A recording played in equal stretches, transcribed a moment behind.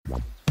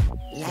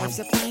Life's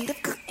a pint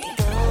of cookie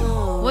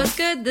dough. What's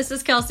good? This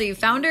is Kelsey,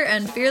 founder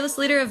and fearless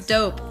leader of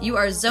Dope. You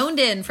are zoned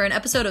in for an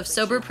episode of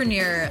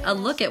Soberpreneur, a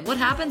look at what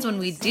happens when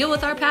we deal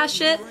with our past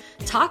shit,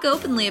 talk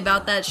openly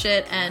about that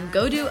shit, and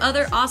go do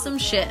other awesome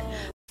shit.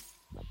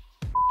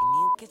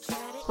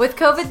 With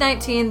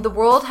COVID-19, the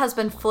world has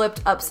been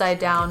flipped upside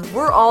down.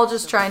 We're all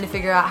just trying to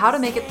figure out how to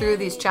make it through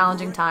these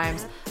challenging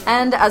times.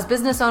 And as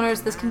business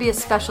owners, this can be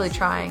especially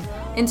trying.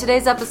 In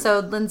today's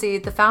episode, Lindsay,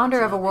 the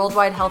founder of a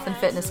worldwide health and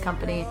fitness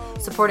company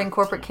supporting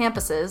corporate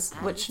campuses,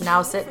 which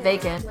now sit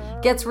vacant,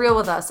 gets real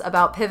with us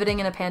about pivoting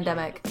in a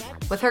pandemic.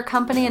 With her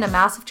company in a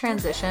massive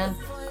transition,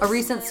 a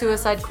recent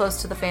suicide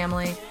close to the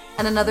family,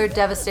 and another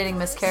devastating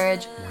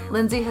miscarriage,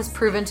 Lindsay has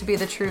proven to be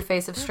the true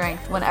face of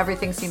strength when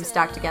everything seems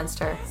stacked against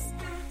her.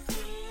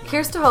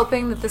 Here's to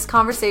hoping that this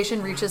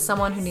conversation reaches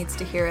someone who needs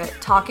to hear it.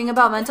 Talking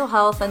about mental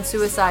health and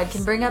suicide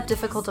can bring up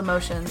difficult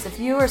emotions. If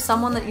you or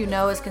someone that you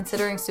know is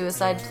considering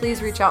suicide,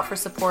 please reach out for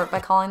support by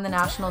calling the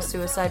National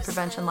Suicide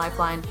Prevention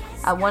Lifeline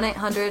at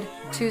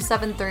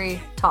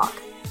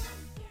 1-800-273-TALK.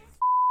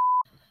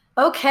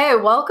 Okay,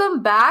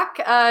 welcome back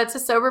to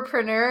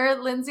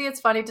Soberpreneur. Lindsay,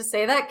 it's funny to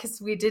say that because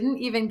we didn't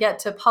even get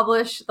to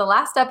publish the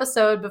last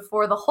episode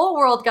before the whole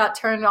world got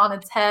turned on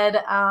its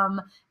head.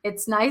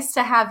 It's nice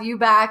to have you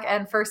back,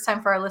 and first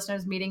time for our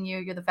listeners meeting you.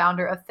 You're the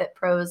founder of Fit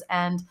Pros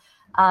and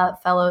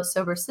fellow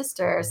Sober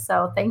Sister.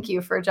 So thank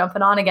you for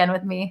jumping on again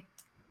with me.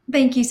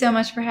 Thank you so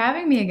much for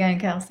having me again,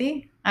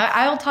 Kelsey.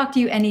 I'll talk to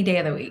you any day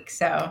of the week.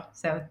 So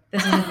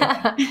this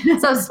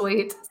is so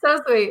sweet.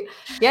 So sweet.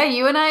 Yeah,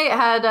 you and I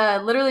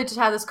had literally just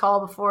had this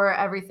call before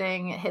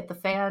everything hit the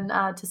fan,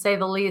 to say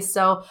the least.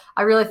 So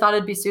I really thought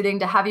it'd be suiting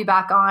to have you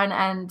back on.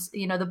 And,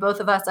 you know, the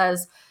both of us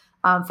as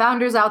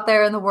founders out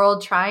there in the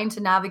world trying to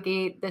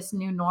navigate this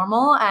new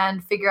normal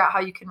and figure out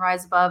how you can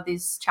rise above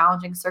these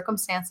challenging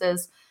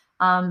circumstances.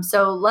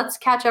 So let's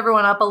catch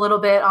everyone up a little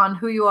bit on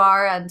who you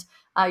are and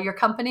your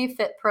company,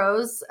 Fit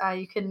Pros.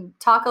 You can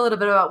talk a little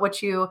bit about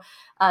what you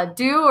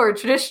do or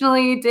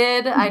traditionally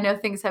did. I know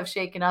things have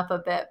shaken up a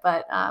bit,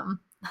 but a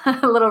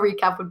little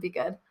recap would be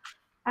good.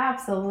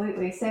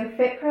 Absolutely. So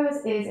Fit Pros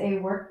is a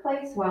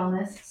workplace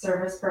wellness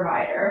service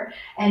provider,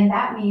 and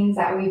that means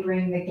that we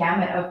bring the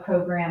gamut of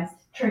programs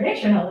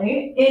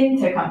traditionally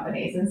into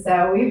companies. And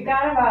so we've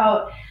got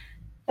about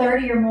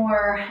 30 or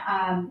more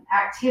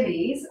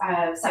activities,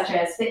 such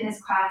as fitness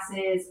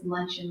classes,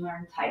 lunch and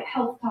learn type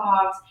health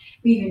talks.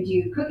 We even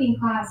do cooking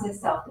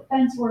classes,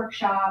 self-defense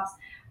workshops,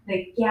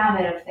 the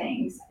gamut of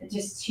things,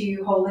 just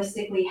to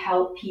holistically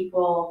help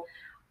people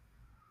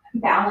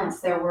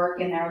balance their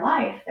work and their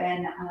life.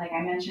 And like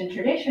I mentioned,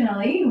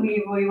 traditionally,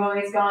 we've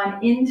always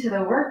gone into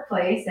the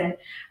workplace, and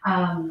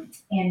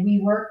we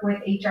work with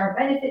HR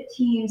benefit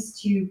teams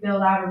to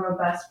build out a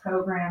robust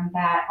program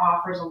that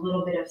offers a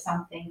little bit of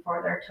something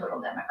for their total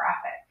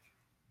demographic.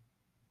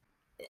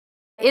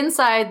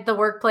 Inside the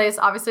workplace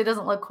obviously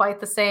doesn't look quite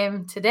the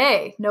same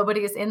today.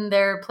 Nobody is in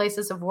their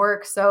places of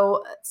work.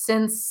 So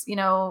since, you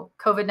know,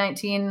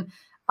 COVID-19,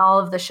 all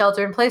of the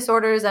shelter in place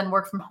orders and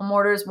work from home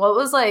orders, what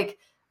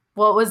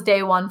was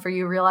day one for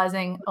you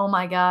realizing, oh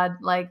my God,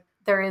 like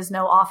there is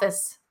no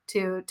office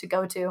to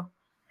go to?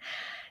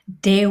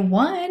 Day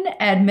one,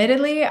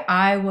 admittedly,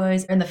 I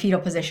was in the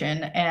fetal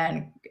position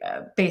and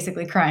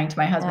basically crying to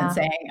my husband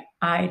saying,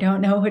 I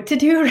don't know what to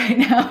do right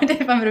now.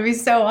 If I'm going to be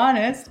so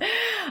honest,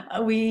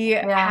 we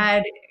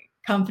had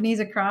companies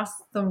across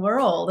the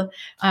world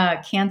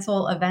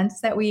cancel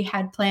events that we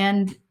had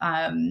planned.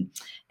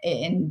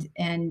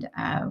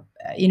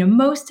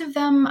 Most of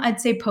them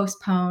I'd say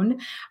postponed,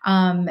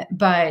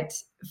 but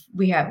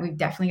we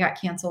definitely got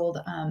canceled.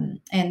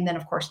 And then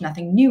of course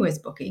nothing new is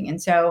booking.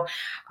 And so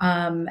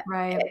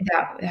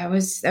that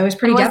was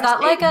pretty devastating. Was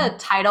that like a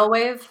tidal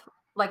wave?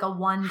 Like a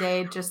one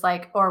day, just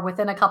like, or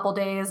within a couple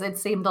days, it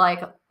seemed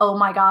like, oh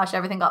my gosh,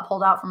 everything got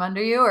pulled out from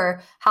under you?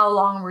 Or how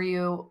long were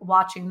you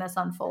watching this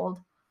unfold?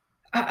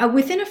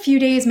 Within a few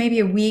days, maybe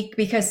a week,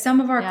 because some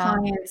of our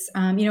clients,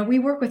 we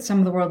work with some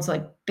of the world's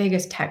like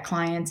biggest tech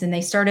clients, and they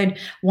started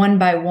one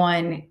by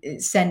one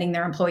sending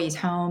their employees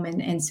home.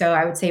 And so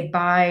I would say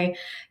by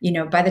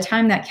the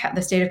time that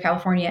the state of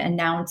California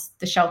announced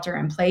the shelter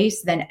in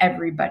place, then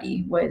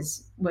everybody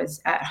was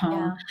at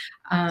home.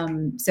 Yeah.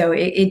 So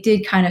it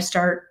did kind of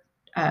start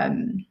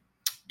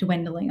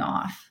dwindling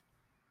off.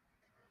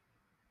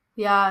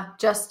 Yeah,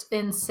 just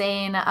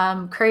insane,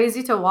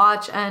 crazy to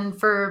watch. And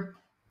for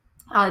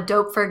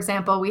Dope, for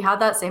example, we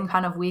had that same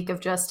kind of week of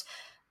just,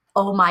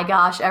 oh my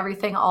gosh,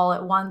 everything all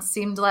at once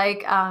seemed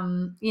like,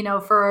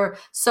 for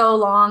so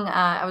long,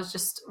 I was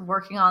just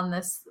working on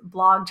this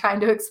blog trying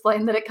to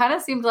explain that it kind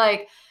of seemed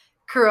like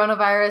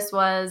coronavirus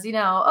was,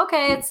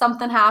 okay, it's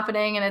something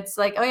happening and it's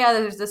like, oh yeah,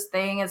 there's this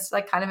thing, it's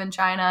like kind of in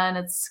China and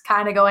it's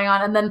kind of going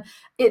on. And then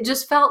it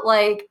just felt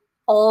like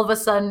all of a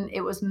sudden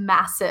it was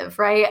massive,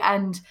 right?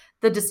 And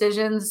the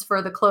decisions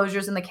for the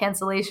closures and the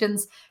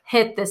cancellations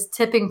hit this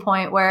tipping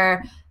point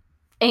where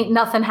ain't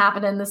nothing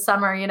happening this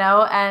summer,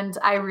 And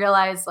I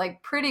realized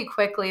like pretty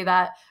quickly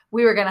that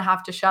we were going to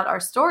have to shut our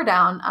store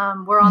down.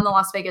 We're on the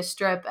Las Vegas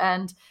Strip,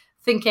 and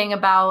thinking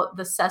about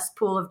the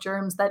cesspool of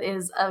germs that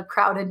is a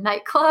crowded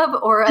nightclub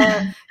or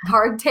a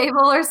card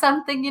table or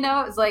something,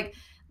 it's like,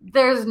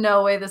 there's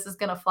no way this is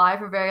going to fly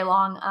for very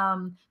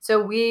long.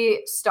 So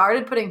we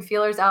started putting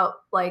feelers out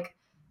like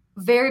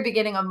very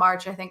beginning of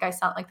March. I think I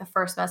sent like the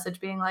first message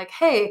being like,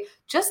 hey,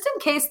 just in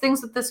case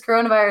things with this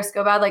coronavirus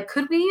go bad, like,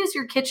 could we use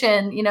your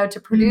kitchen, to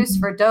produce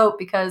for dope?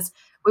 Because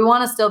we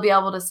want to still be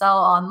able to sell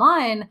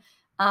online.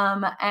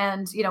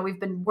 And, we've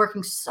been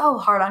working so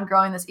hard on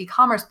growing this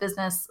e-commerce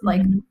business,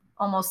 like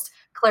almost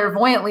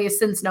clairvoyantly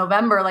since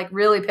November, like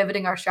really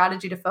pivoting our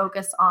strategy to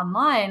focus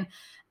online.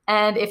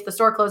 And if the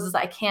store closes,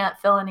 I can't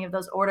fill any of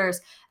those orders.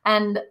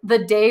 And the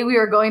day we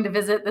were going to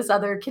visit this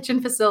other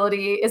kitchen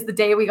facility is the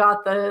day we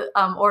got the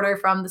order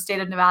from the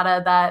state of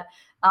Nevada that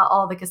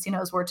all the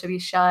casinos were to be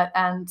shut,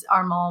 and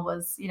our mall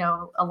was,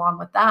 along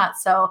with that.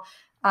 So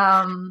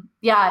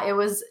it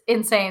was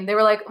insane. They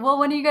were like, well,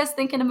 when are you guys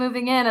thinking of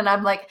moving in? And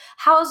I'm like,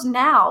 how's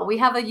now? We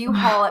have a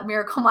U-Haul at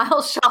Miracle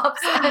Mile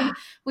Shops and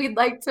we'd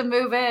like to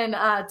move in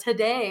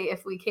today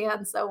if we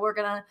can. So we're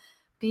going to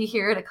be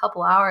here in a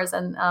couple hours.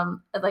 And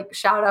like,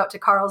 shout out to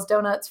Carl's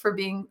Donuts for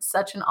being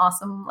such an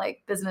awesome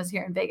like business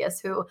here in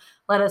Vegas who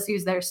let us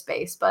use their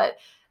space. But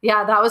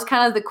yeah, that was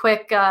kind of the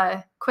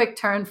quick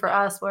turn for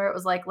us where it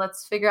was like,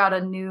 let's figure out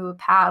a new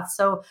path.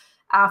 So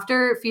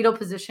after fetal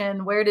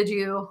position, where did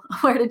you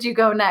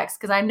go next?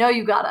 Because I know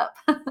you got up.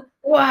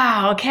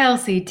 Wow,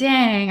 Kelsey,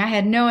 dang, I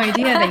had no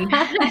idea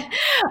that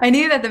I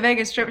knew that the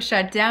Vegas Strip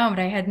shut down,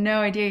 but I had no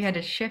idea you had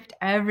to shift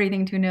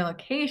everything to a new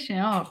location.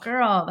 Oh,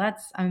 girl,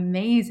 that's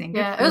amazing.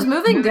 Yeah, it was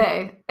moving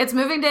day. It's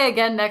moving day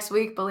again next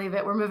week, believe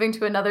it. We're moving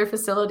to another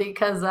facility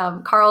because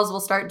Carl's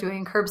will start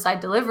doing curbside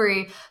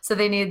delivery, so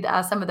they need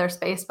some of their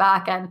space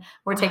back, and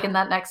we're taking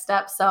that next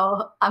step.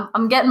 So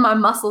I'm getting my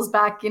muscles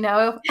back,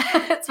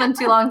 It's been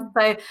too long since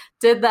I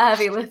did the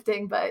heavy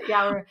lifting, but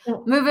yeah,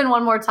 we're moving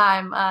one more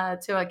time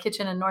to a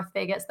kitchen in North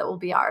Vegas that will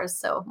be ours,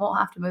 so won't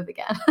have to move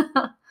again.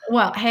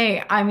 Well,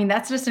 hey, I mean,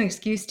 that's just an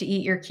excuse to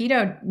eat your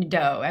keto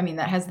dough. I mean,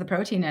 that has the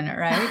protein in it,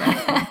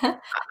 right?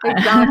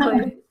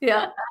 Exactly.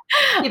 Yeah.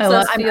 Keeps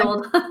us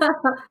fueled.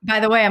 By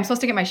the way, I'm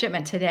supposed to get my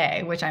shipment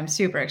today, which I'm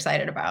super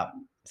excited about.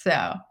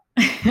 So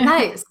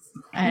nice.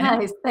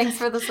 Nice. Thanks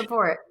for the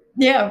support.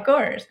 Yeah, of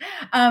course.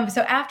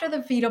 So after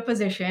the fetal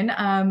position,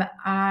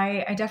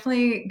 I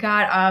definitely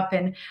got up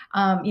and,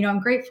 I'm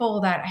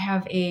grateful that I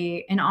have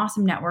an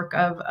awesome network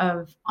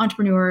of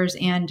entrepreneurs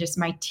and just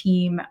my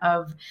team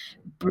of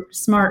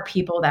smart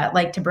people that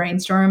like to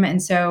brainstorm.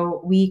 And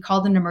so we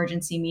called an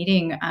emergency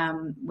meeting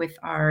with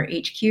our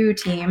HQ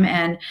team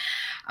and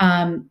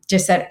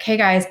just said, okay,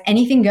 guys,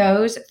 anything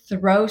goes,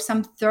 throw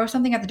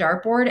something at the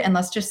dartboard and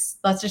let's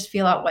just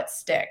feel out what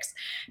sticks.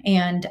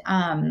 And,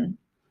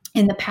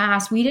 in the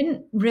past, we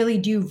didn't really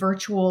do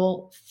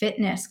virtual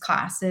fitness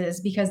classes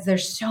because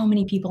there's so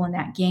many people in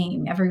that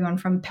game, everyone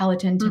from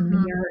Peloton to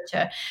Mirror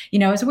to,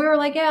 so we were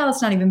like, yeah,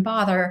 let's not even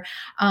bother.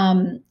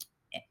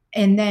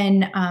 And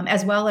then,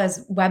 as well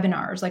as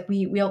webinars, like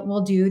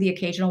we'll do the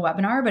occasional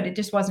webinar, but it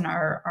just wasn't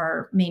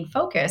our main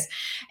focus.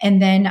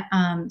 And then,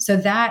 so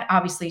that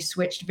obviously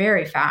switched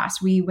very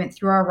fast. We went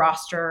through our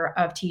roster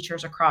of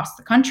teachers across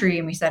the country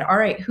and we said, all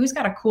right, who's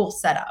got a cool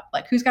setup?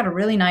 Like who's got a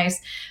really nice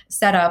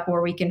setup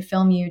where we can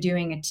film you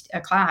doing a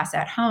class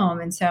at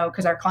home? And so,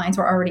 cause our clients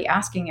were already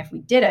asking if we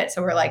did it.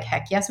 So we're like,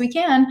 heck yes, we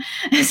can.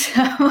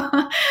 So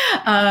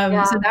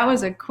that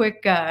was a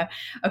quick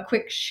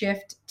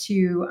shift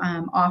to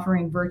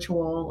offering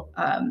virtual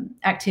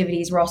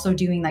activities. We're also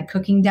doing like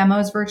cooking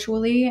demos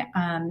virtually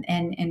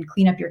and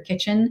clean up your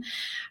kitchen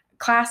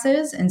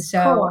classes. And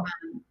so,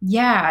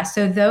 cool.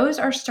 So those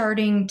are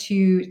starting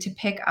to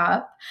pick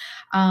up.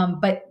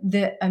 But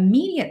the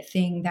immediate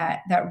thing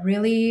that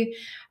really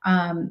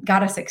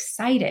got us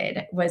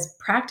excited was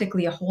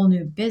practically a whole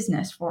new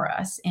business for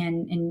us.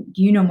 And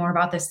you know more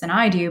about this than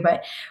I do,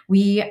 but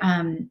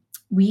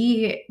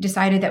we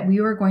decided that we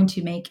were going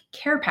to make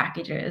care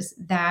packages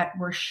that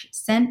were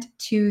sent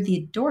to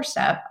the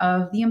doorstep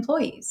of the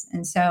employees.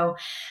 And so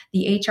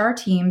the HR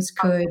teams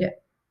could,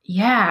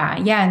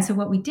 And so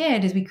what we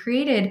did is we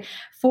created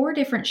 4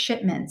 different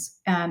shipments,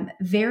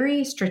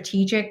 very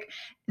strategic,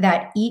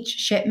 that each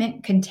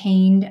shipment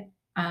contained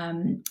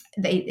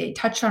they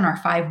touched on our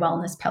 5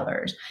 wellness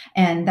pillars,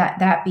 and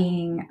that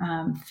being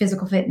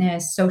physical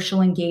fitness,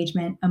 social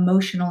engagement,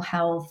 emotional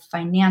health,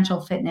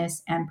 financial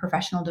fitness, and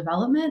professional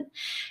development.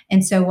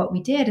 And so what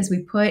we did is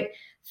we put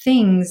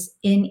things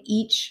in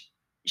each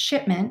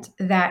shipment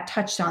that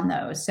touched on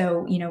those.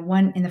 So,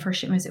 one in the first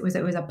shipment, it was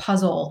a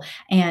puzzle,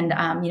 and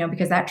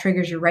because that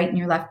triggers your right and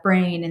your left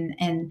brain,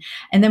 and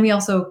then we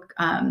also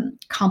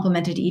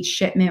complemented each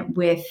shipment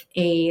with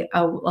a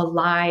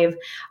live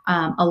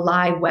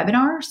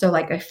webinar, so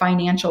like a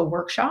financial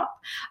workshop,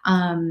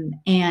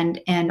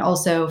 and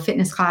also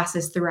fitness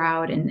classes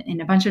throughout,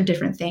 and a bunch of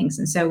different things.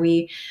 And so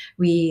we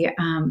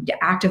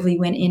actively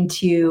went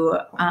into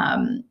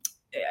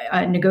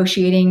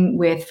negotiating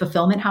with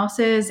fulfillment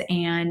houses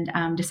and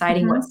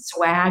deciding what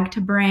swag to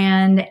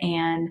brand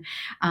and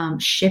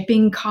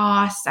shipping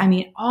costs. I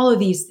mean, all of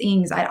these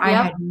things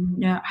I've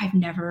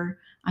never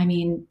I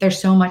mean,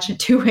 there's so much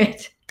to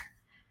it.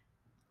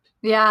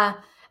 Yeah.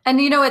 And,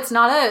 it's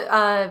not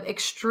a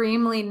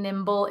extremely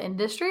nimble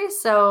industry.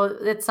 So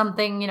it's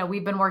something,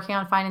 we've been working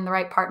on finding the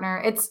right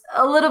partner. It's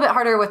a little bit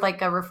harder with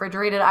like a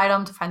refrigerated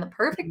item to find the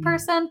perfect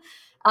person.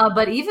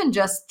 But even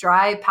just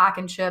dry pack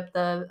and ship,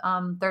 the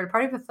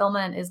third-party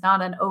fulfillment is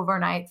not an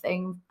overnight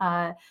thing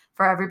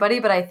for everybody.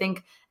 But I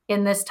think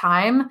in this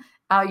time,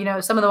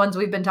 some of the ones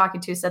we've been talking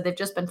to said they've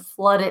just been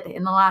flooded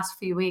in the last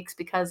few weeks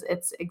because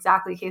it's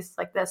exactly cases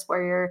like this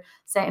where you're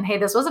saying, hey,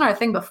 this wasn't our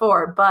thing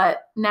before,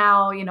 but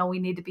now, we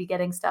need to be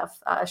getting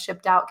stuff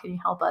shipped out. Can you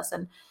help us?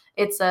 And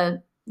it's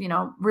a,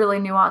 really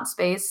nuanced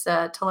space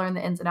to learn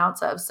the ins and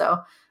outs of.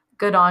 So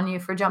good on you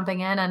for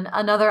jumping in, and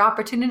another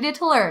opportunity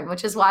to learn,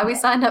 which is why we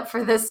signed up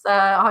for this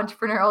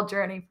entrepreneurial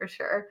journey for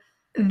sure.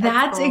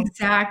 That's cool.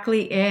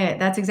 exactly it.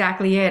 That's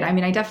exactly it. I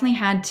mean, I definitely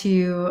had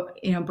to,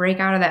 break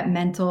out of that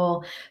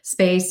mental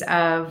space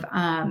of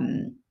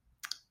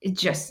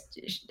just,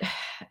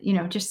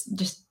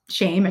 just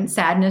shame and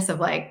sadness of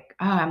like,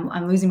 oh,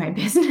 I'm losing my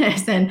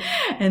business, and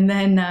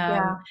then,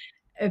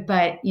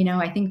 but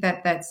I think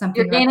that's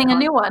something You're gaining a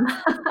new one.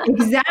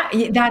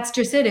 Exactly. That's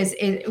just it. Is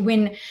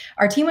when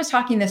our team was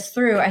talking this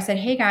through, I said,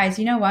 hey guys,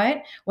 you know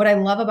what? What I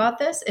love about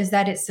this is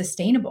that it's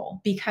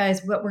sustainable,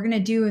 because what we're going to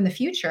do in the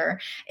future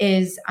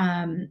is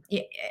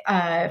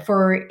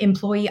for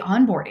employee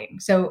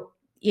onboarding. So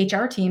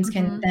HR teams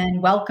can then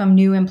welcome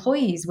new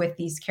employees with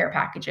these care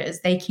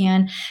packages. They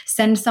can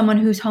send someone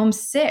who's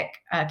homesick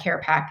a care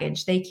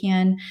package. They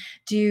can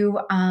do,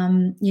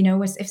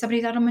 if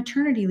somebody's out on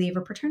maternity leave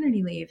or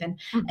paternity leave, and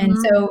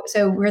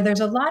so where there's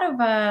a lot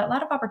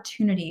of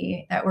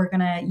opportunity that we're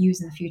going to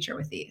use in the future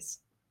with these.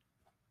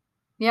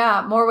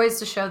 Yeah, more ways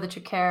to show that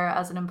you care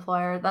as an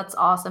employer. That's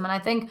awesome. And I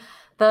think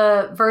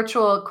the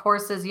virtual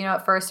courses,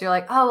 at first you're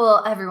like, oh,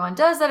 well, everyone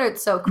does that, or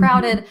it's so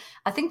crowded.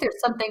 I think there's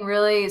something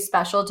really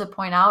special to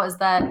point out is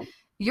that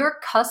your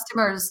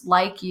customers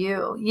like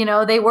you.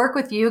 They work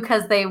with you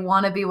because they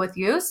want to be with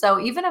you. So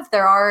even if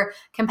there are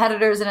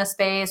competitors in a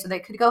space or they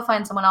could go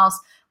find someone else,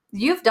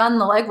 you've done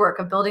the legwork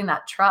of building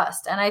that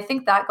trust. And I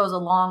think that goes a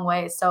long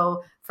way.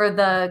 So for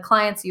the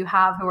clients you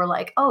have who are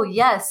like, oh,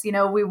 yes,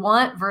 we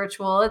want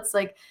virtual, it's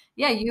like,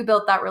 yeah, you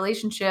built that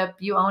relationship,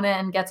 you own it,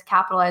 and get to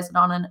capitalize it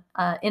on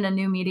in a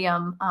new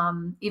medium,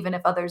 even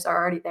if others are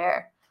already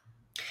there.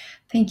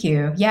 Thank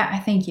you. Yeah,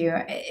 thank you.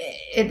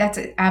 That's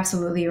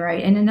absolutely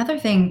right. And another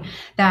thing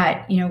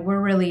that, we're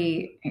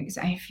really,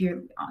 if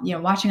you're,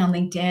 watching on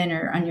LinkedIn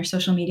or on your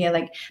social media,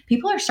 like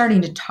people are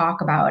starting to talk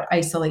about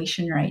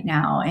isolation right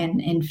now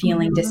and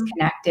feeling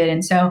disconnected.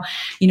 And so,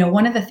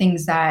 one of the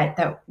things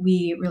that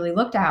we really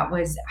looked at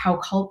was how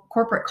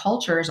corporate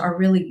cultures are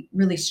really,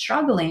 really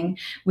struggling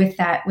with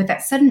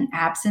that sudden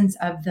absence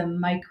of the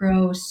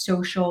micro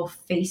social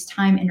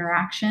FaceTime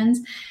interactions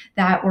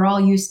that we're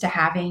all used to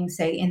having,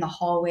 say, in the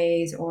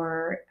hallways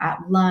or at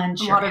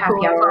lunch or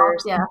happy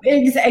hours. Yeah.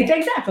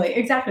 Exactly.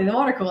 The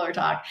water cooler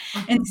talk.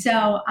 And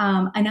so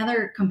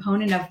another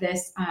component of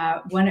this,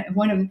 one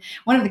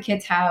of the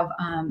kids have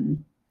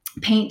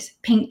paint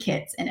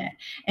kits in it.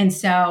 And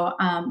so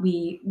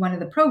one of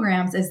the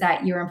programs is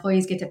that your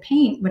employees get to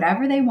paint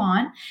whatever they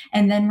want.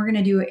 And then we're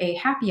going to do a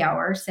happy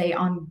hour, say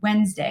on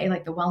Wednesday,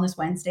 like the Wellness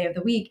Wednesday of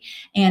the week.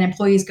 And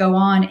employees go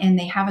on and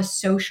they have a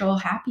social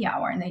happy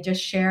hour and they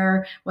just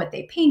share what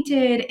they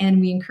painted.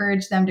 And we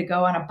encourage them to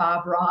go on a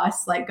Bob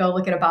Ross, like go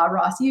look at a Bob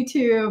Ross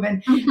YouTube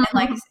and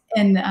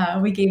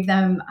we gave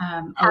them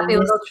happy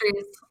little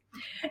trees.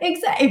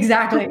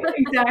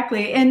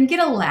 Exactly. And get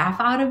a laugh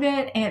out of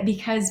it. And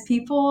because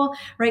people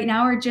right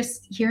now are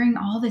just hearing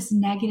all this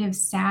negative,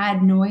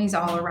 sad noise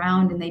all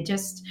around, and they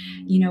just,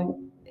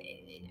 you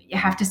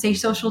have to stay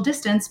social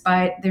distance,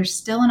 but there's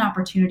still an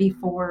opportunity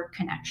for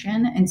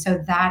connection. And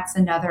so that's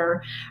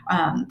another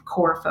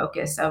core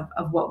focus of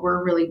what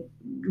we're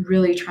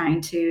really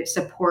trying to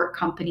support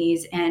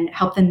companies and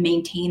help them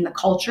maintain the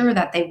culture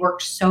that they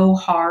worked so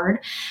hard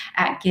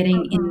at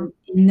getting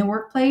in the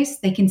workplace.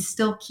 They can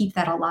still keep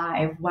that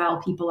alive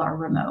while people are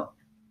remote.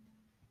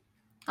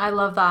 I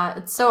love that.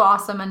 It's so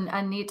awesome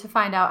and neat to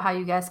find out how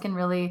you guys can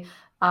really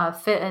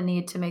fit a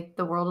need to make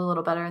the world a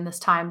little better in this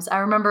times. I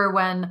remember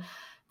when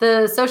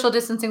the social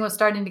distancing was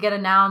starting to get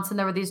announced and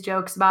there were these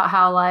jokes about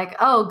how like,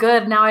 oh,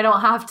 good, now I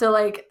don't have to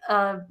like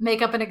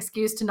make up an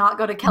excuse to not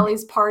go to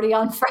Kelly's party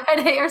on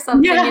Friday or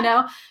something,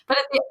 But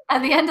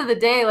at the end of the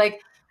day, like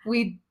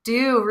we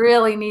do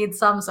really need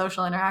some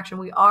social interaction.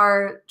 We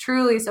are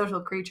truly social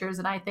creatures.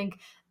 And I think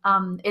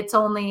it's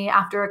only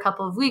after a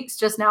couple of weeks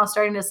just now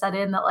starting to set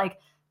in that like,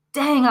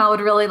 dang, I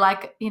would really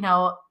like,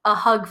 a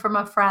hug from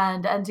a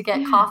friend and to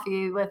get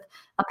coffee with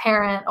a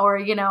parent or,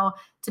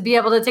 to be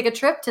able to take a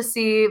trip to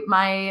see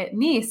my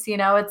niece,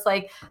 it's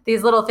like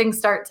these little things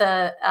start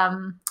to,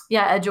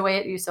 edge away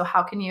at you. So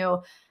how can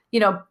you,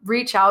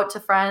 reach out to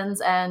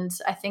friends? And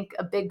I think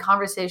a big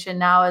conversation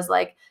now is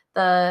like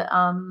the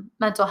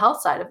mental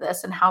health side of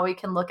this and how we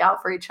can look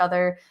out for each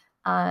other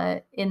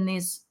in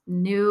these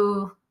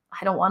new,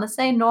 I don't want to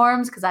say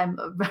norms because I'm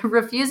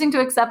refusing to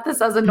accept this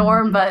as a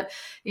norm, but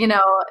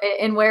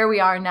in where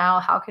we are now,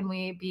 how can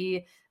we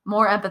be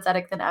more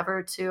empathetic than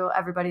ever to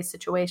everybody's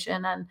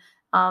situation. And,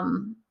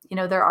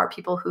 there are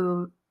people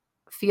who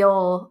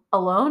feel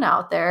alone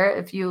out there.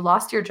 If you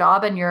lost your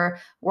job and your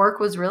work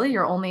was really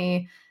your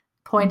only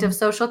point of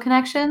social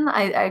connection,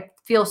 I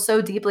feel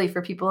so deeply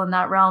for people in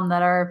that realm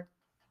that are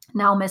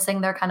now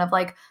missing their kind of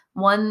like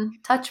one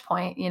touch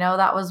point.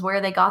 That was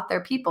where they got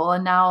their people,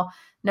 and now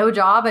no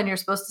job, and you're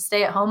supposed to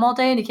stay at home all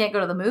day, and you can't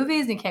go to the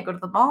movies and you can't go to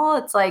the mall.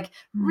 It's like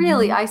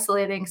really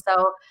isolating.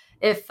 So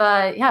if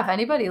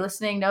anybody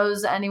listening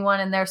knows anyone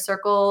in their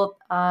circle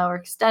or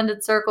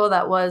extended circle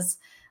that was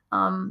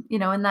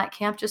in that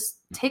camp, just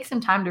take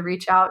some time to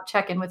reach out,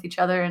 check in with each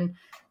other, and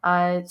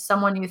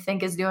someone you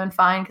think is doing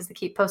fine because they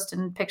keep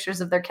posting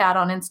pictures of their cat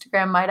on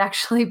Instagram might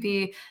actually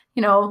be,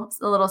 a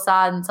little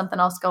sad and something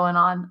else going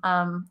on.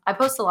 I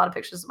post a lot of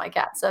pictures of my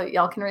cat, so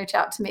y'all can reach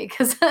out to me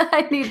because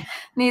I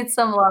need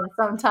some love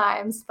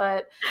sometimes.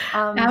 But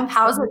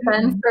how's it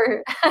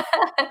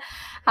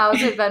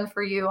been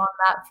for you on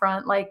that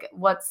front? Like,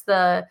 what's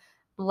the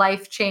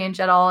life change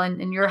at all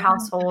in your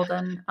household,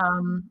 and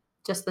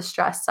just the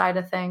stress side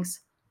of things?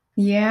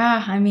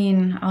 Yeah, I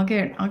mean, I'll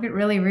get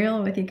really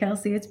real with you,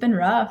 Kelsey. It's been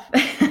rough.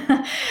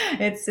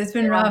 It's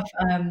been rough.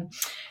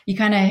 You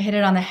kind of hit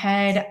it on the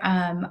head.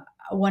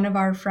 One of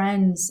our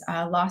friends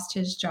lost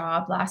his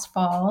job last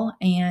fall,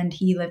 and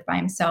he lived by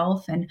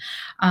himself, and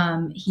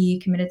he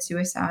committed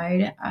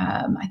suicide.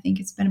 I think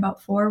it's been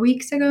about 4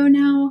 weeks ago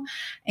now,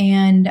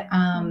 and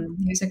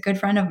he was a good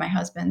friend of my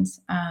husband's,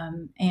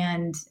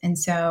 and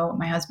so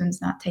my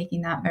husband's not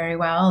taking that very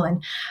well,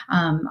 and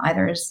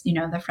either is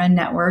the friend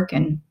network,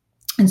 and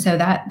so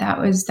that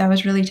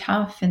was really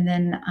tough. And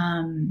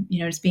then,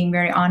 just being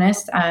very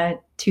honest,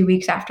 2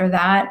 weeks after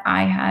that,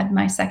 I had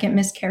my second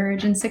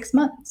miscarriage in 6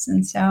 months.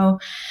 And so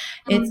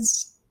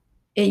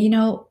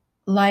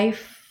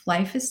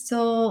life is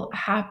still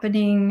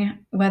happening,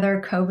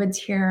 whether COVID's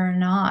here or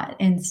not.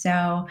 And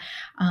so,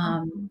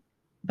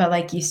 but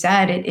like you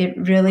said, it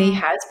really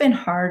has been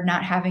hard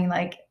not having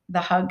like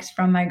the hugs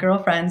from my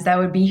girlfriends that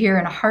would be here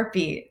in a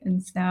heartbeat.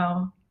 And so,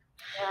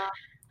 yeah.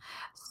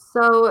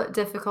 So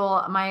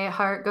difficult. My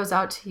heart goes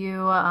out to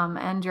you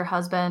and your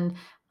husband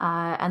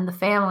and the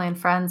family and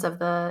friends of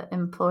the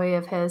employee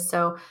of his.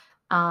 So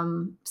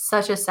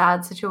such a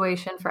sad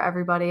situation for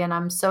everybody. And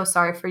I'm so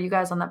sorry for you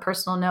guys on that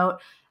personal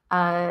note.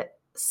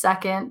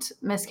 Second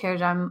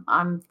miscarriage,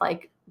 I'm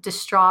like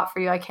distraught for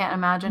you. I can't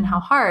imagine how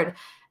hard.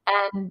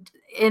 And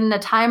in a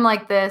time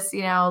like this,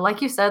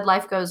 like you said,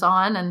 life goes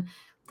on, and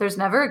there's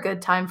never a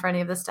good time for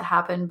any of this to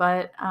happen,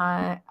 but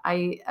my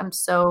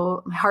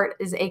heart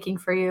is aching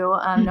for you,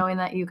 knowing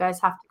that you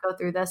guys have to go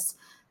through this.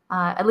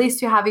 At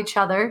least you have each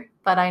other,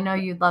 but I know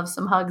you'd love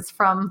some hugs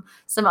from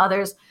some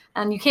others.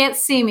 And you can't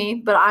see me,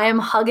 but I am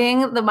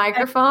hugging the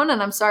microphone,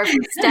 and I'm sorry for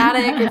the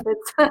static. If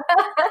it's,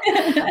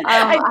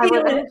 I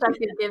would wish I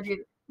could give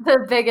you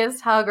the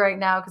biggest hug right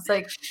now, because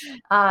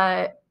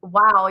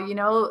wow,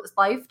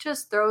 life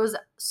just throws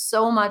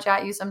so much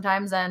at you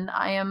sometimes, and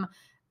I am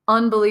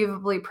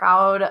unbelievably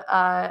proud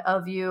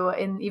of you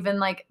in even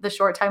like the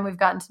short time we've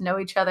gotten to know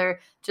each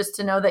other, just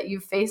to know that you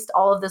faced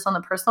all of this on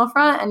the personal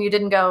front and you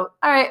didn't go,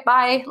 all right,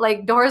 bye,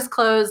 like doors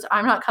closed,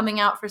 I'm not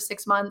coming out for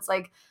 6 months,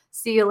 like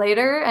see you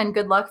later and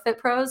good luck, Fit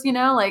Pros,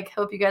 like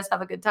hope you guys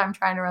have a good time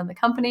trying to run the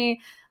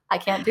company. I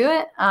can't do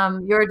it.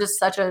 You're just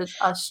such a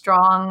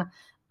strong,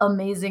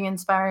 amazing,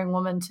 inspiring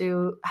woman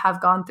to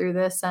have gone through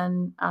this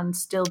and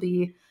still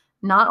be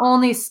not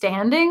only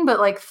standing,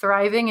 but like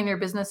thriving, and your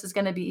business is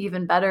going to be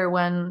even better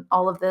when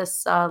all of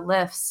this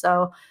lifts.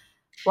 So,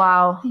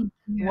 wow.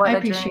 What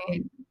a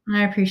journey.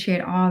 I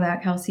appreciate all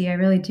that, Kelsey. I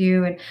really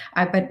do. And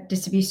but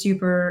just to be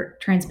super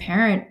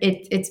transparent,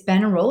 it's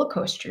been a roller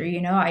coaster.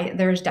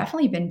 There's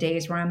definitely been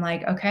days where I'm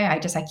like, okay, I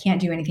can't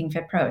do anything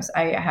Fit Pros.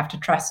 I have to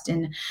trust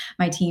in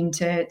my team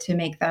to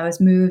make those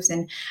moves.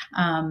 And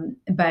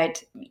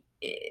but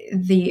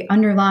the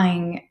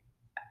underlying,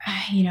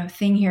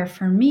 thing here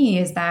for me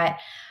is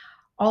that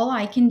all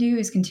I can do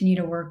is continue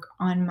to work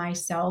on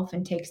myself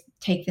and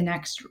take the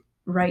next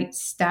right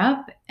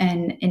step.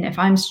 And if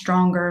I'm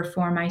stronger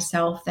for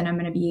myself, then I'm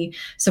going to be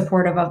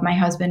supportive of my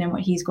husband and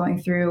what he's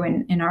going through,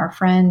 and our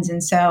friends.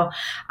 And so,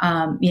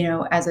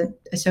 as a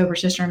sober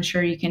sister, I'm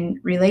sure you can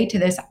relate to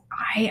this.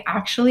 I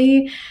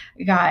actually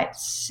got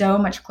so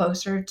much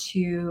closer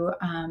to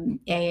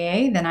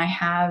AA than I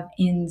have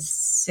in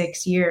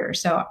 6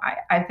 years. So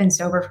I've been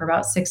sober for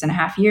about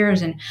 6.5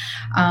 years, and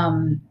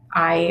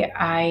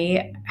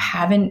I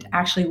haven't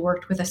actually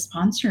worked with a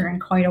sponsor in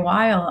quite a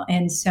while.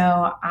 And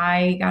so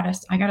I got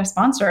a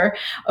sponsor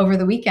over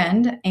the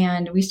weekend,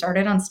 and we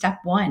started on step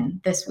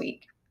 1 this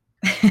week.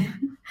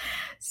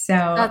 So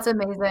that's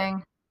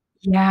amazing.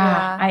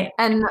 Yeah.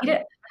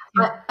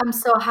 I'm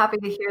so happy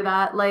to hear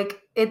that. Like,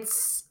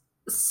 it's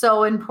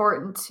so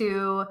important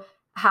to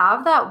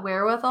have that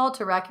wherewithal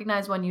to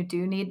recognize when you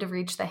do need to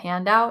reach the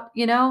handout,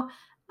 A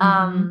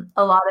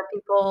lot of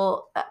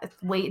people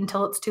wait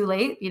until it's too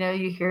late.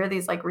 You hear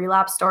these like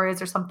relapse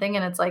stories or something,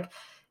 and it's like,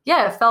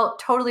 yeah, it felt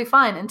totally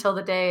fine until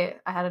the day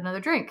I had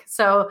another drink.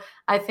 So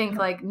I think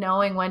like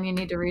knowing when you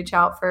need to reach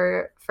out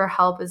for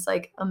help is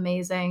like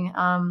amazing.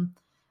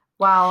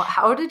 Wow.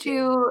 How did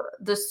you,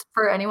 just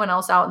for anyone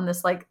else out in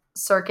this like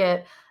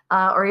circuit,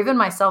 or even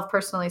myself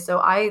personally? So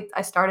I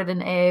started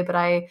in AA, but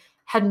I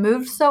had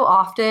moved so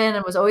often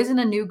and was always in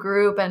a new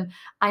group, and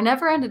I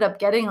never ended up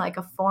getting like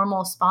a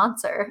formal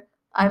sponsor.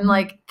 I'm Mhm.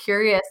 like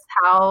curious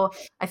how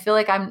I feel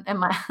like am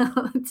I,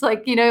 it's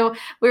like, we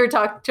were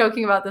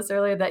joking about this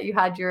earlier that you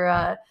had your,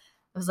 I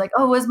was like,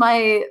 oh, was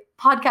my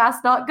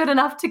podcast not good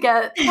enough to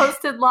get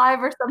posted live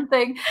or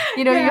something?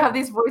 You Yeah. have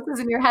these voices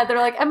in your head that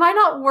are like, am I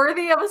not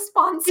worthy of a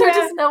sponsor? Yeah.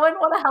 Does no one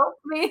want to help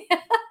me?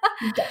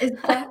 Is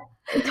that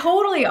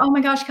totally? Oh my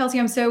gosh, Kelsey,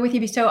 I'm so with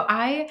you. So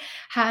I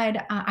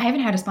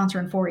haven't had a sponsor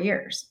in 4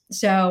 years.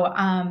 So,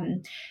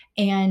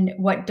 and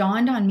what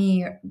dawned on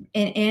me,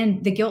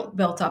 and the guilt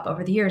built up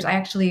over the years. I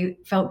actually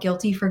felt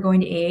guilty for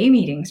going to AA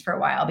meetings for a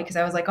while because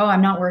I was like, oh,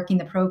 I'm not working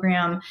the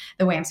program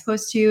the way I'm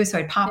supposed to. So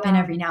I'd pop in Yeah.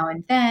 every now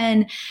and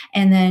then,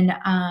 and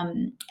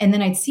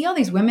then I'd see all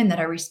these women that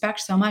I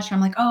respect so much. And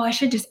I'm like, oh, I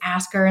should just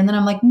ask her. And then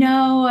I'm like,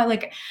 no,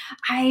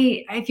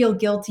 I feel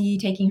guilty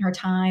taking her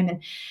time.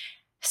 And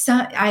so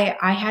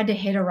I had to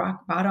hit a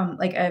rock bottom,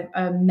 like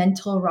a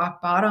mental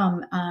rock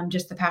bottom,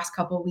 just the past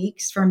couple of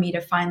weeks for me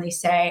to finally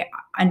say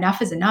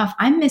enough is enough.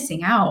 I'm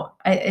missing out.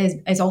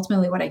 Is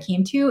ultimately what I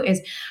came to.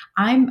 Is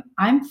I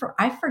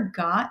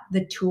forgot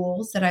the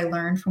tools that I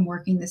learned from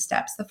working the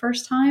steps the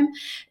first time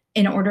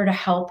in order to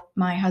help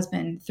my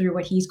husband through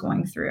what he's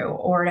going through,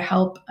 or to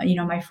help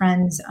my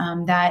friends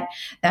that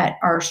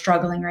are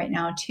struggling right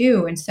now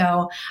too. And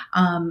so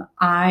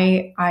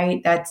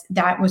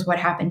that was what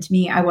happened to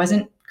me. I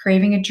wasn't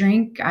craving a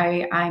drink.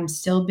 I'm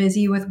still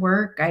busy with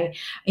work.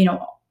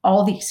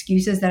 All the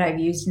excuses that I've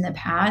used in the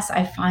past,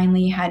 I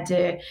finally had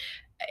to,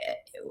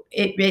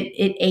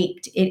 it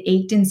ached. It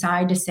ached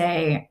inside to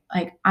say,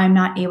 like, I'm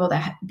not able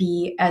to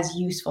be as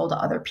useful to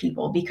other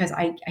people because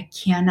I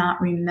cannot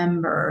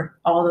remember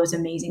all those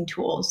amazing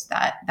tools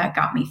that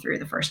got me through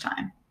the first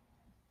time.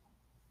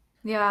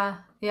 Yeah,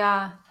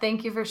 yeah.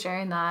 Thank you for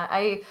sharing that.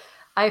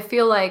 I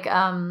feel like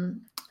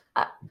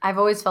I've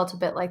always felt a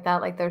bit like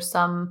that. Like there's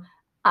some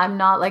I'm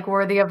not like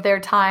worthy of their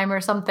time or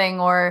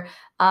something, or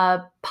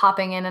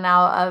popping in and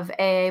out of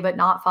AA but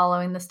not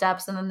following the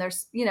steps. And then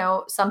there's,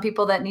 some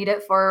people that need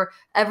it for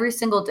every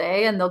single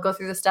day and they'll go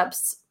through the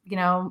steps,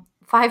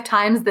 5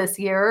 times this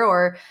year.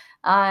 Or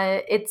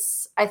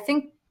it's I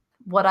think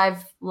what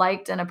I've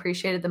liked and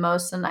appreciated the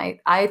most, and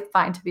I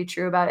find to be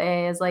true about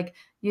AA, is like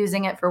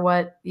using it for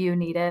what you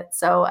need it.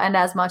 So, and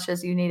as much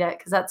as you need it,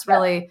 because that's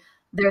really,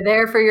 they're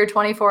there for your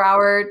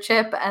 24-hour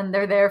chip and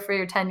they're there for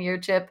your 10-year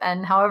chip.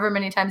 And however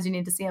many times you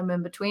need to see them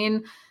in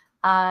between,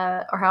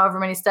 or however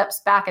many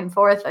steps back and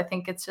forth, I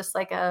think it's just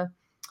like a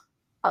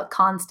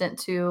constant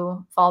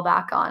to fall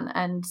back on.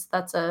 And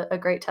that's a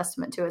great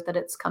testament to it, that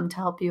it's come to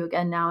help you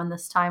again now in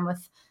this time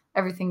with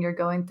everything you're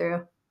going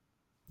through.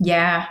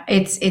 Yeah,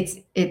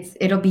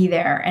 it'll be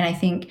there. And I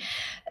think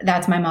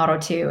that's my motto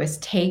too, is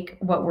take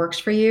what works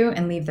for you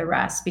and leave the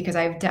rest. Because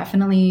I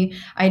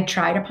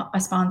tried a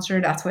sponsor.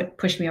 That's what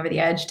pushed me over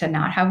the edge to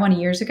not have one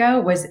years ago.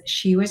 Was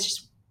she was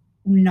just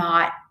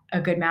not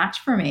a good match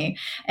for me.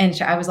 And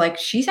I was like,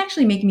 she's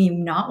actually making me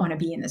not want to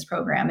be in this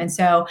program. And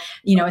so,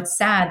 it's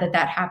sad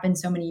that happened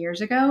so many years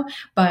ago,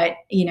 but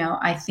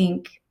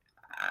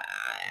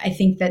I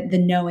think that the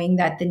knowing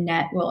that the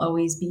net will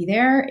always be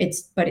there,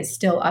 but it's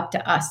still up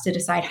to us to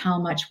decide how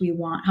much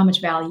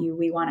value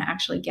we want to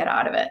actually get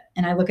out of it.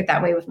 And I look at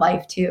that way with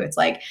life too. It's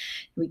like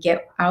we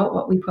get out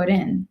what we put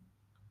in.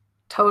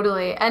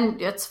 Totally.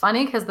 And it's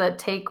funny because the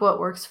take what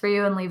works for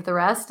you and leave the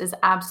rest is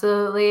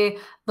absolutely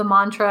the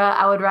mantra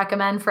I would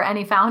recommend for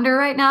any founder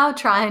right now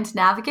trying to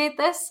navigate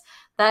this.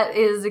 That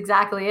is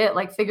exactly it.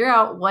 Like figure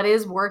out what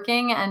is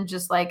working and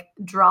just like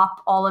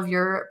drop all of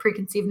your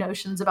preconceived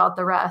notions about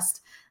the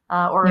rest.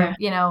 Or,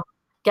 Yeah.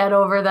 Get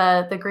over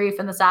the grief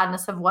and the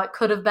sadness of what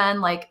could have been,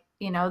 like,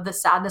 the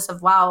sadness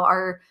of, wow,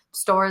 our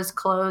store is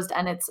closed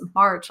and it's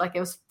March. Like it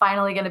was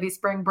finally going to be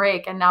spring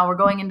break. And now we're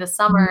going into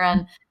summer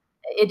and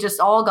it just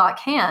all got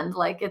canned.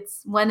 Like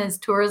when is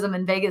tourism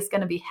in Vegas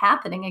going to be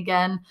happening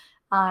again?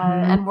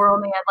 Mhm. And we're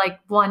only at like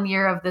 1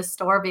 year of this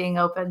store being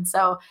open.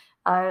 So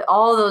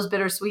all those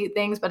bittersweet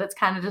things, but it's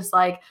kind of just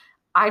like,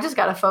 I just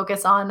got to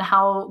focus on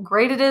how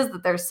great it is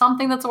that there's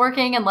something that's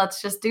working and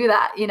let's just do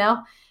that.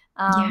 Yeah.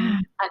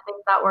 I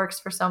think that works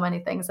for so many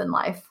things in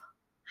life.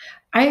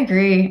 I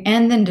agree.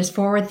 And then just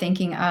forward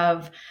thinking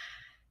of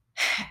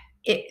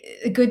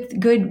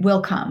good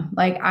will come.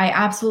 Like I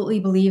absolutely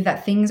believe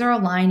that things are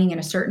aligning in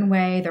a certain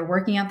way. They're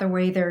working out the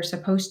way they're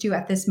supposed to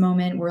at this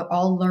moment. We're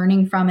all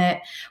learning from it.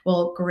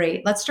 Well,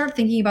 great. Let's start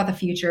thinking about the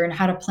future and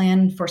how to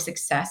plan for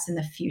success in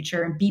the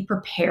future and be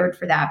prepared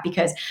for that.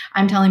 Because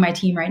I'm telling my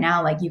team right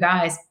now, like, you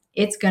guys,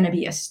 it's going to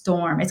be a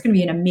storm. It's going to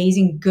be an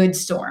amazing, good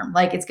storm.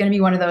 Like it's going to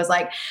be one of those,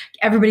 like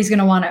everybody's going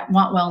to want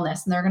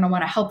wellness and they're going to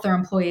want to help their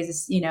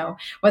employees,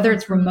 whether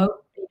it's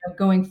remote,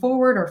 going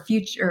forward or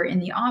future in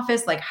the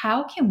office. Like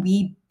how can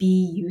we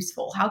be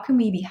useful? How can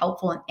we be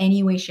helpful in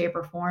any way, shape,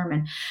 or form?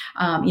 And,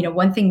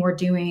 one thing we're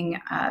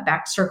doing,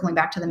 circling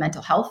back to the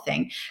mental health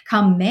thing,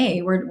 come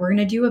May, we're going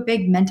to do a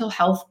big mental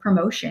health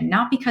promotion,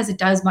 not because it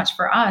does much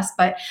for us,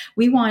 but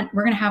we're going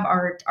to have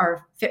our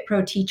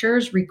FitPro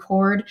teachers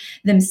record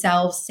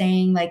themselves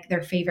saying like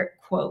their favorite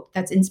quote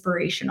that's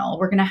inspirational.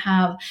 We're going to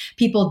have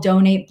people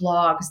donate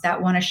blogs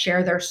that want to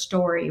share their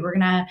story. We're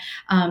going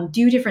to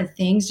do different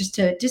things just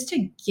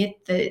to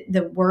get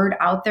the word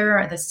out there,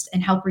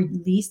 and help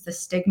release the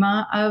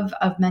stigma of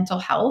mental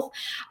health.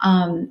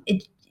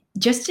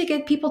 Just to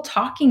get people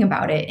talking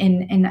about it,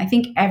 and I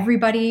think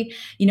everybody,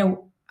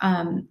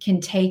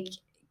 can take.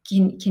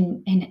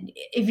 And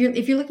if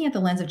you're looking at the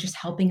lens of just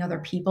helping other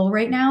people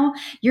right now,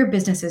 your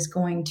business is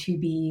going to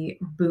be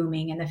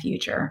booming in the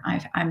future.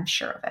 I'm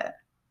sure of it.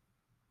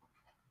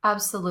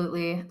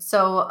 Absolutely.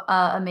 So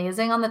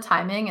amazing on the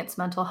timing. It's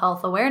Mental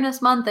Health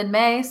Awareness Month in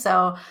May.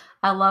 So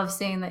I love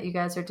seeing that you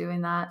guys are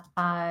doing that.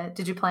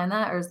 Did you plan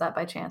that, or is that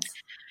by chance?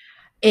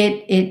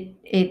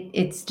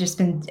 It's just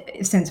been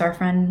since our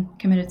friend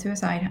committed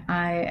suicide.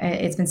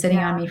 It's been sitting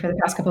on me for the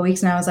past couple of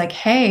weeks, and I was like,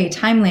 "Hey,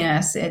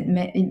 timeliness!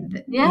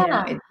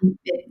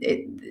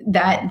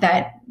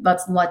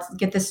 Let's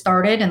get this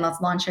started and let's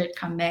launch it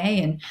come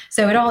May." And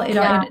so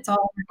it's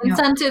all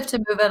incentive to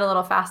move it a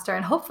little faster,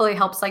 and hopefully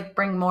helps like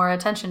bring more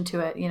attention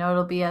to it.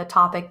 It'll be a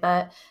topic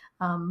that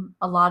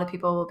a lot of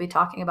people will be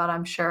talking about,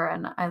 I'm sure,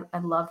 and I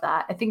love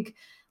that. I think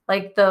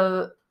like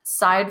the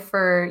side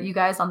for you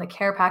guys on the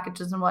care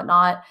packages and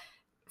whatnot,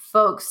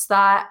 folks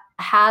that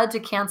had to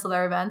cancel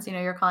their events,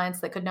 your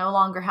clients that could no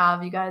longer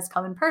have you guys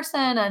come in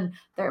person and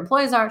their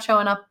employees aren't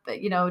showing up,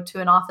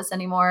 to an office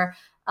anymore.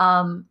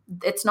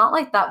 It's not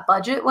like that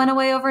budget went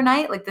away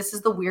overnight. Like, this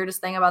is the weirdest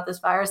thing about this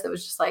virus. That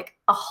was just like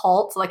a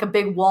halt, like a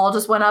big wall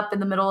just went up in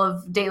the middle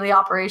of daily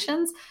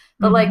operations.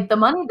 But like the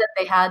money that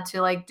they had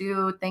to like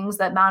do things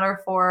that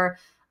matter for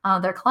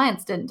their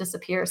clients didn't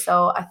disappear.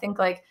 So I think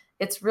like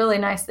it's really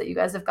nice that you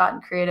guys have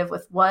gotten creative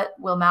with what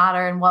will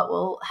matter and what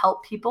will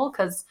help people,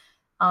 because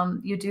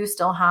you do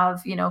still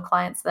have,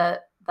 clients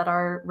that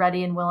are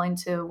ready and willing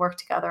to work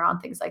together on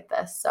things like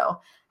this. So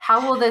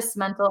how will this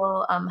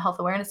mental health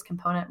awareness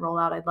component roll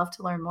out? I'd love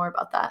to learn more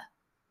about that.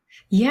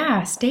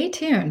 Yeah, stay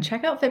tuned.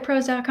 Check out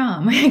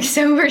fitpros.com.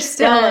 So we're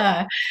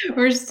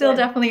still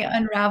definitely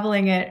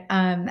unraveling it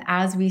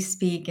as we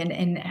speak,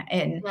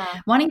 and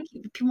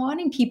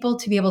wanting people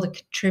to be able to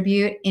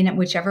contribute in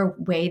whichever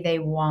way they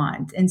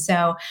want. And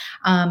so,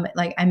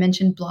 like I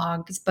mentioned,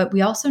 blogs, but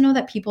we also know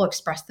that people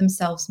express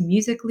themselves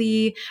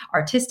musically,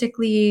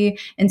 artistically,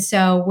 and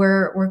so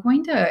we're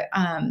going to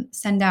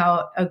send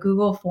out a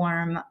Google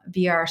form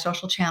via our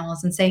social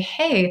channels and say,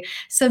 hey,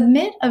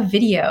 submit a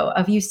video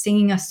of you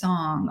singing a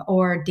song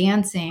or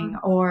dancing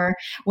or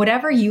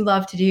whatever you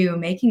love to do,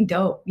 making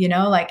dope,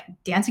 like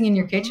dancing in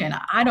your kitchen.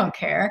 I don't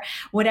care.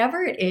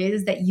 Whatever it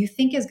is that you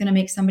think is going to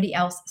make somebody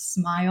else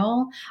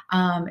smile,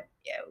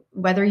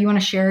 whether you want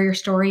to share your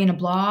story in a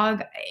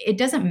blog, it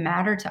doesn't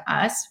matter to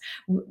us.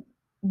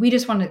 We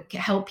just want to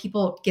help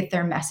people get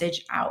their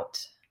message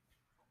out.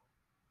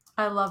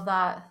 I love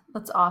that.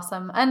 That's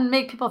awesome. And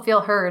make people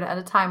feel heard at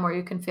a time where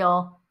you can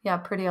feel,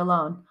 pretty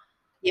alone.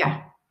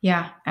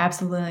 Yeah,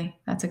 absolutely.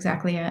 That's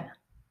exactly it.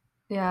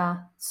 Yeah,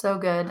 so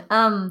good.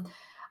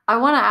 I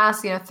want to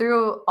ask,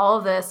 through all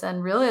of this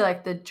and really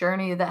like the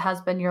journey that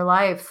has been your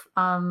life,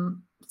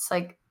 it's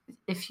like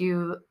if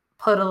you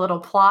put a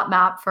little plot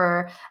map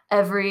for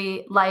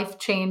every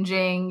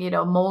life-changing,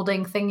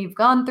 molding thing you've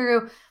gone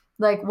through,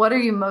 like what are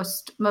you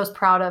most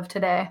proud of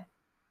today?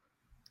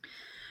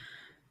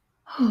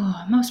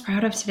 Oh, most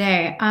proud of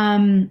today.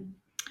 Well,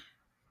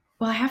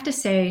 I have to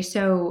say,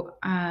 so,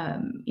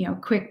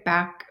 quick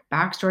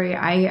backstory.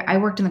 I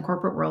worked in the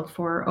corporate world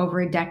for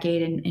over a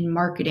decade in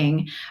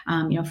marketing,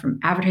 from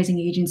advertising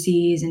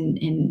agencies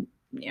and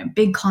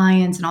big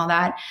clients and all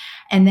that.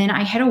 And then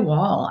I hit a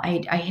wall.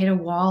 I hit a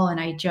wall, and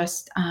I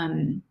just,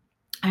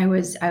 I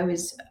was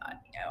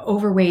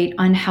overweight,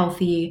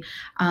 unhealthy,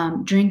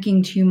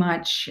 drinking too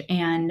much,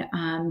 and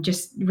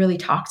just really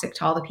toxic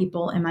to all the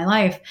people in my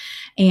life.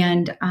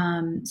 And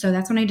so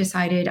that's when I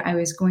decided I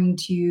was going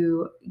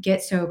to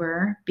get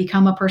sober,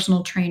 become a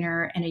personal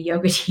trainer and a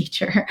yoga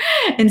teacher.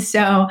 And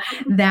so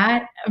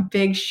that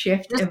big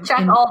shift just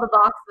check all the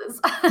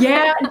boxes.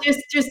 Yeah,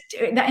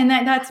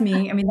 that's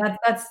me. I mean,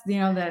 that's the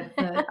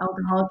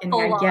alcoholic in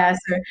me, I guess,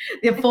 or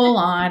the full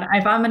on.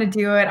 If I'm going to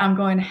do it, I'm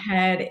going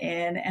head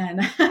in,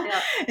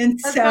 and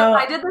so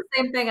I did the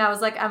same thing. I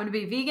was like, I'm going to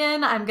be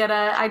vegan.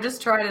 I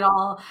just tried it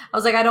all. I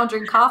was like, I don't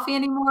drink coffee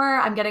anymore.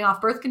 I'm getting off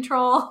birth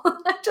control.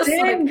 Just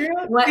clean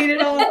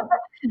it all up.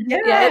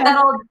 Yeah,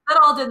 that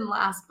all didn't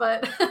last,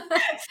 but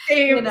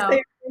same.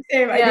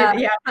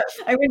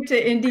 I went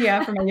to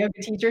India for my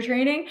yoga teacher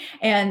training,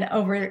 and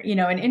over, in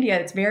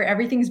India,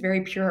 everything's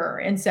very pure.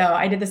 And so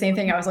I did the same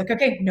thing. I was like,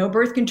 okay, no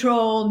birth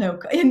control, no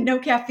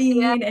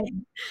caffeine. Yeah.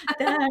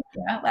 And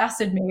that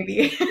lasted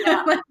maybe.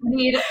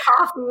 Need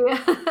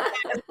coffee.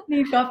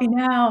 Need coffee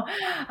now.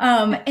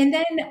 And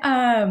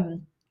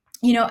then,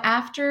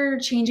 After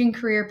changing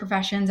career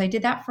professions, I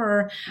did that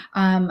for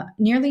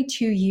nearly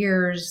 2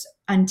 years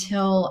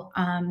until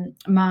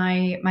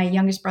my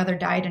youngest brother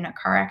died in a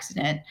car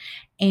accident,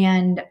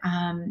 and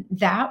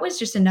that was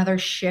just another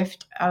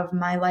shift of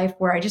my life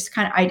where I just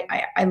kind of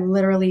I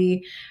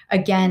literally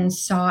again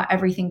saw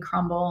everything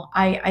crumble.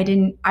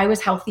 I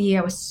was healthy.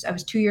 I was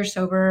 2 years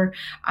sober.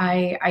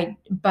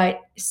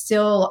 But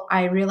still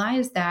I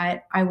realized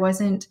that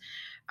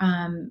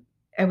Um,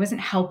 I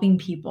wasn't helping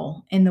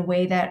people in the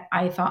way that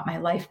I thought my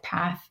life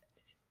path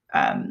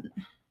um,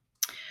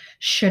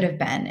 should have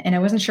been, and I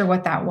wasn't sure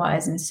what that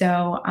was. And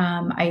so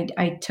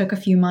I took a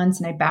few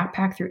months and I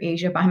backpacked through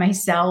Asia by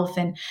myself,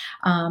 and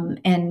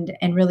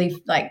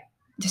really like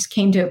just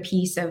came to a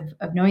piece of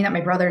knowing that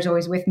my brother is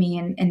always with me,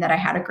 and that I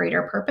had a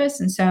greater purpose.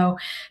 And so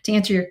to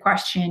answer your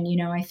question,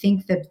 I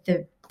think that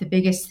the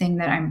biggest thing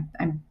that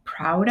I'm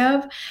proud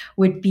of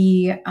would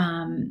be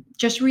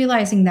just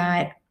realizing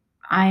that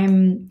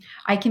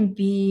I can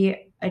be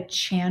a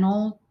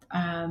channel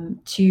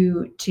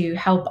to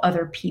help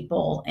other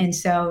people. And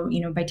so,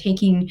 by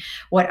taking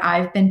what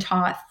I've been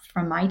taught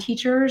from my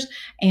teachers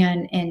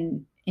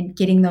and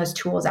getting those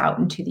tools out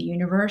into the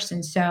universe.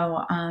 And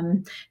so,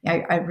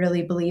 I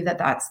really believe that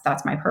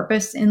that's my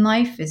purpose in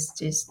life is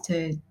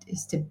to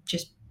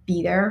just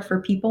be there for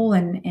people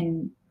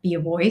and be a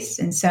voice.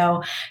 And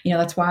so,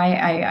 that's why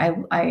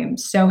I'm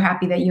so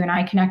happy that you and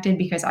I connected,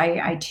 because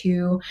I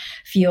too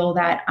feel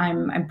that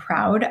I'm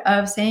proud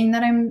of saying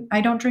that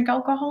I don't drink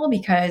alcohol,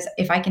 because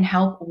if I can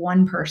help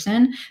one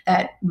person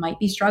that might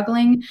be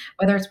struggling,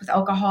 whether it's with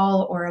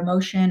alcohol or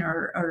emotion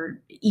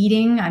or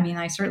eating, I mean,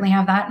 I certainly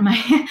have that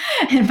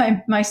in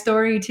my my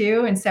story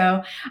too. And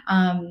so,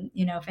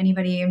 if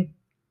anybody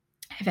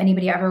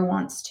ever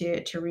wants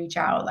to reach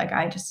out, like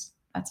that's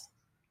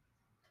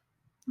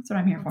what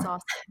I'm here That's for.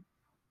 awesome.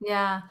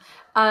 Yeah.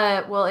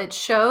 Well, it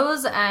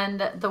shows,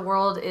 and the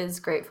world is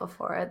grateful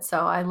for it. So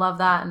I love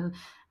that. And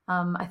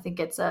I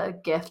think it's a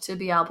gift to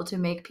be able to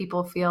make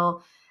people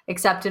feel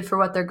accepted for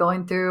what they're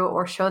going through,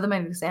 or show them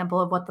an example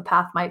of what the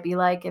path might be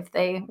like if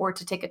they were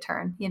to take a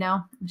turn,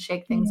 and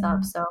shake things Yeah.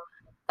 up. So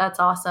that's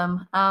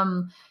awesome.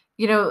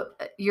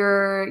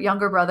 Your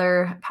younger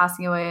brother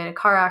passing away in a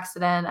car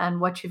accident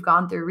and what you've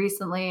gone through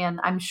recently. And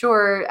I'm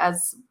sure,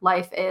 as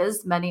life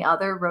is, many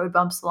other road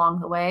bumps along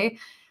the way.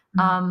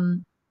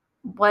 Um,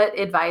 what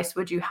advice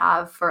would you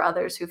have for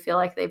others who feel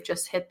like they've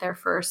just hit their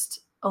first,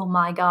 oh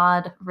my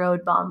God,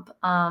 road bump?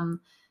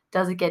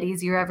 Does it get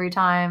easier every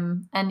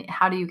time? And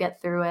how do you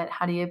get through it?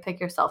 How do you pick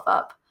yourself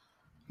up?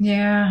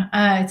 Yeah,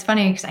 it's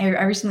funny because I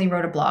recently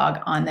wrote a blog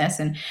on this,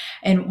 and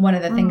one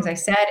of the things Mm, I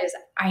said is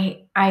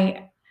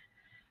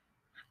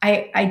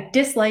I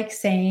dislike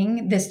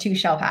saying this too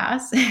shall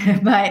pass,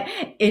 but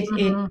it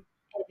mhm.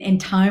 in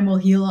time will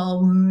heal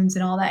all wounds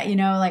and all that.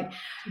 Like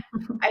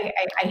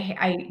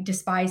I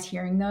despise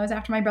hearing those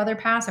after my brother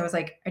passed. I was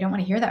like, I don't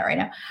want to hear that right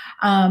now.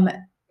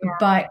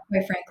 But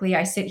quite frankly,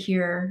 I sit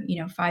here,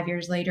 5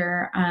 years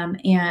later, and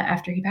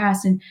after he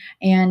passed,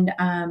 and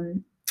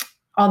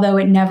although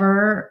it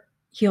never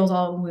heals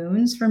all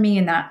wounds for me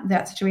in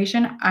that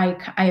situation,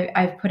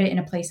 I've put it in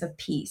a place of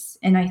peace,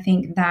 and I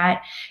think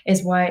that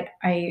is what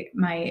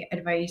my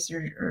advice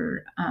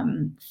or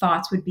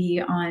thoughts would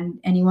be on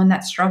anyone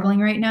that's struggling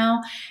right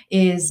now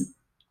is,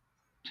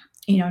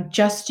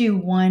 just do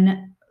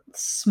one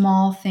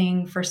small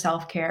thing for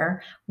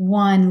self-care,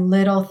 one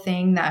little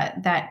thing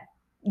that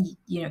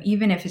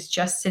even if it's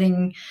just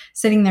sitting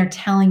there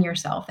telling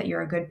yourself that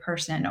you're a good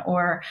person,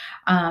 or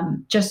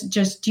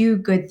just do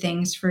good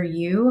things for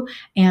you,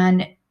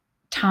 and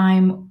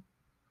time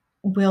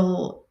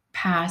will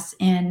pass,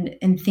 and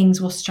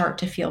things will start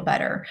to feel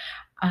better.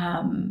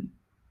 Yeah.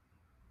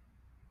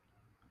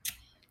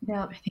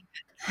 I think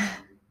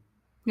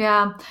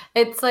Yeah.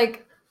 It's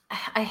like,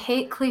 I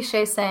hate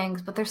cliche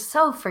sayings, but they're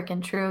so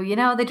freaking true.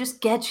 They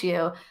just get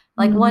you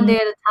like one Mhm. day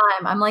at a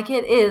time. I'm like,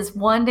 it is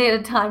one day at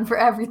a time for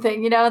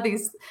everything.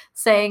 These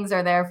sayings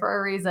are there for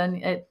a reason.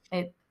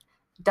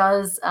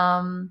 Does,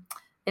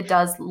 it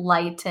does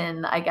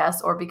lighten, I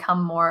guess, or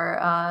become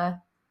more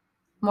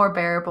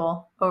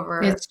bearable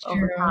over It's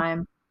over true.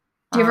 time.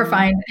 Do you ever Um,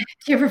 find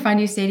do you ever find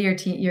you say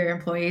to your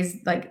employees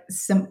like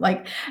some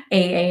like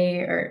AA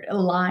or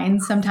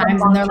lines some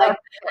sometimes, and they're like, mantra.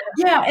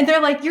 yeah, and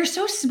they're like, "You're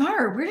so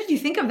smart. Where did you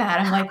think of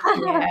that?" I'm like,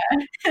 "Yeah."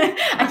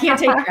 I can't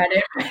take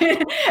credit.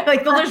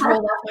 Like, they'll just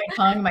roll off my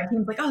tongue. My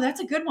team's like, "Oh, that's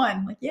a good one."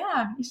 I'm like,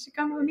 "Yeah, you should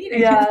come to a meeting."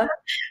 Yeah.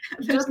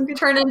 There's Just some good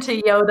turn into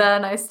Yoda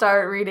and I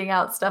start reading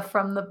out stuff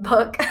from the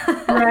book.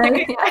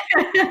 right? Yeah,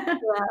 yeah,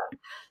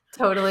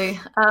 totally.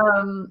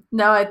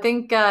 No, I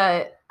think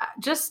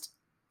just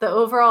the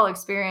overall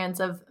experience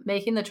of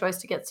making the choice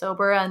to get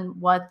sober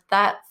and what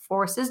that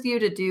forces you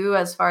to do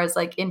as far as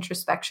like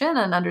introspection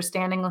and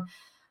understanding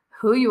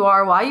who you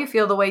are, why you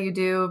feel the way you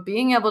do,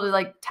 being able to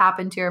like tap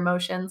into your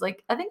emotions.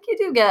 Like, I think you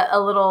do get a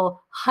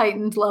little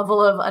heightened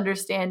level of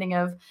understanding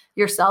of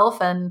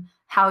yourself and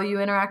how you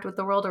interact with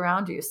the world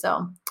around you.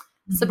 So,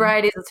 Mhm.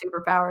 sobriety is a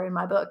superpower in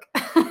my book.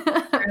 True.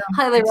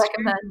 Highly It's true.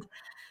 recommend.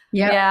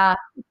 Yep. Yeah.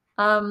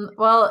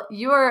 Well,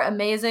 you are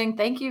amazing.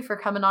 Thank you for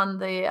coming on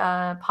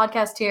the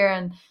podcast here.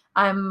 And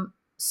I'm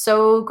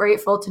so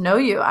grateful to know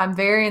you. I'm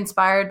very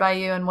inspired by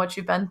you and what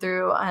you've been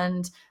through.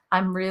 And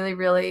I'm really,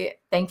 really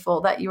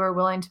thankful that you are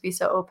willing to be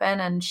so open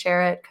and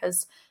share it,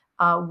 because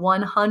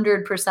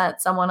 100%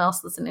 someone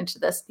else listening to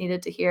this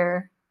needed to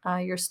hear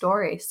your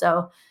story.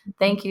 So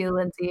thank you,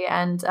 Lindsay.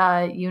 And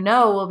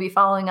we'll be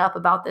following up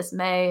about this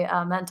May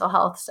mental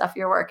health stuff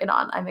you're working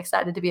on. I'm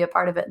excited to be a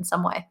part of it in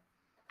some way.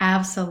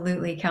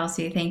 Absolutely,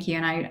 Kelsey. Thank you.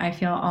 And I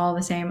feel all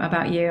the same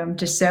about you. I'm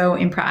just so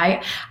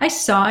impressed. I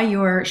saw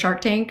your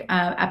Shark Tank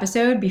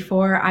episode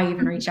before I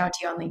even reached out to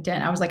you on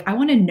LinkedIn. I was like, I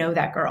want to know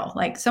that girl,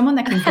 like someone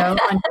that can go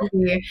on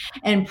TV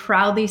and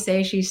proudly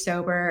say she's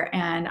sober.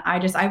 And I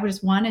just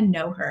want to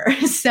know her.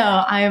 So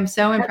I am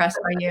so impressed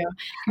by you.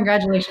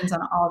 Congratulations on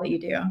all that you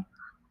do.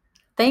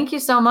 Thank you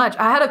so much.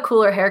 I had a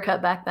cooler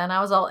haircut back then. I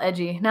was all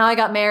edgy. Now I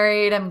got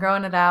married. I'm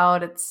growing it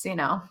out. It's,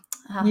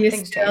 you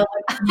still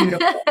look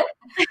beautiful.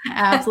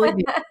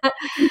 Absolutely.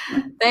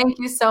 Thank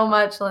you so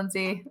much,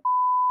 Lindsay.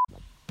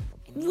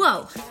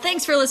 Whoa,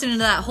 thanks for listening to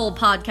that whole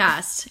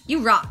podcast. You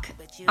rock.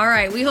 All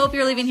right, we hope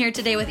you're leaving here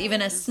today with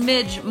even a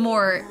smidge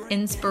more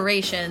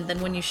inspiration than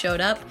when you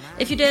showed up.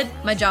 If you did,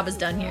 my job is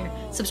done here.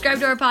 Subscribe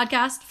to our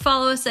podcast,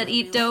 follow us at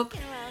Eat Dope,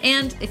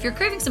 and if you're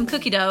craving some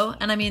cookie dough,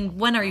 and I mean,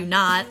 when are you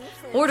not,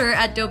 order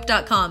at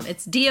dope.com.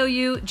 It's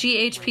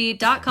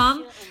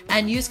DOUGHP.com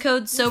and use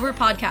code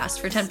SOBERPODCAST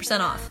for 10%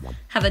 off.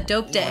 Have a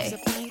dope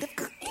day.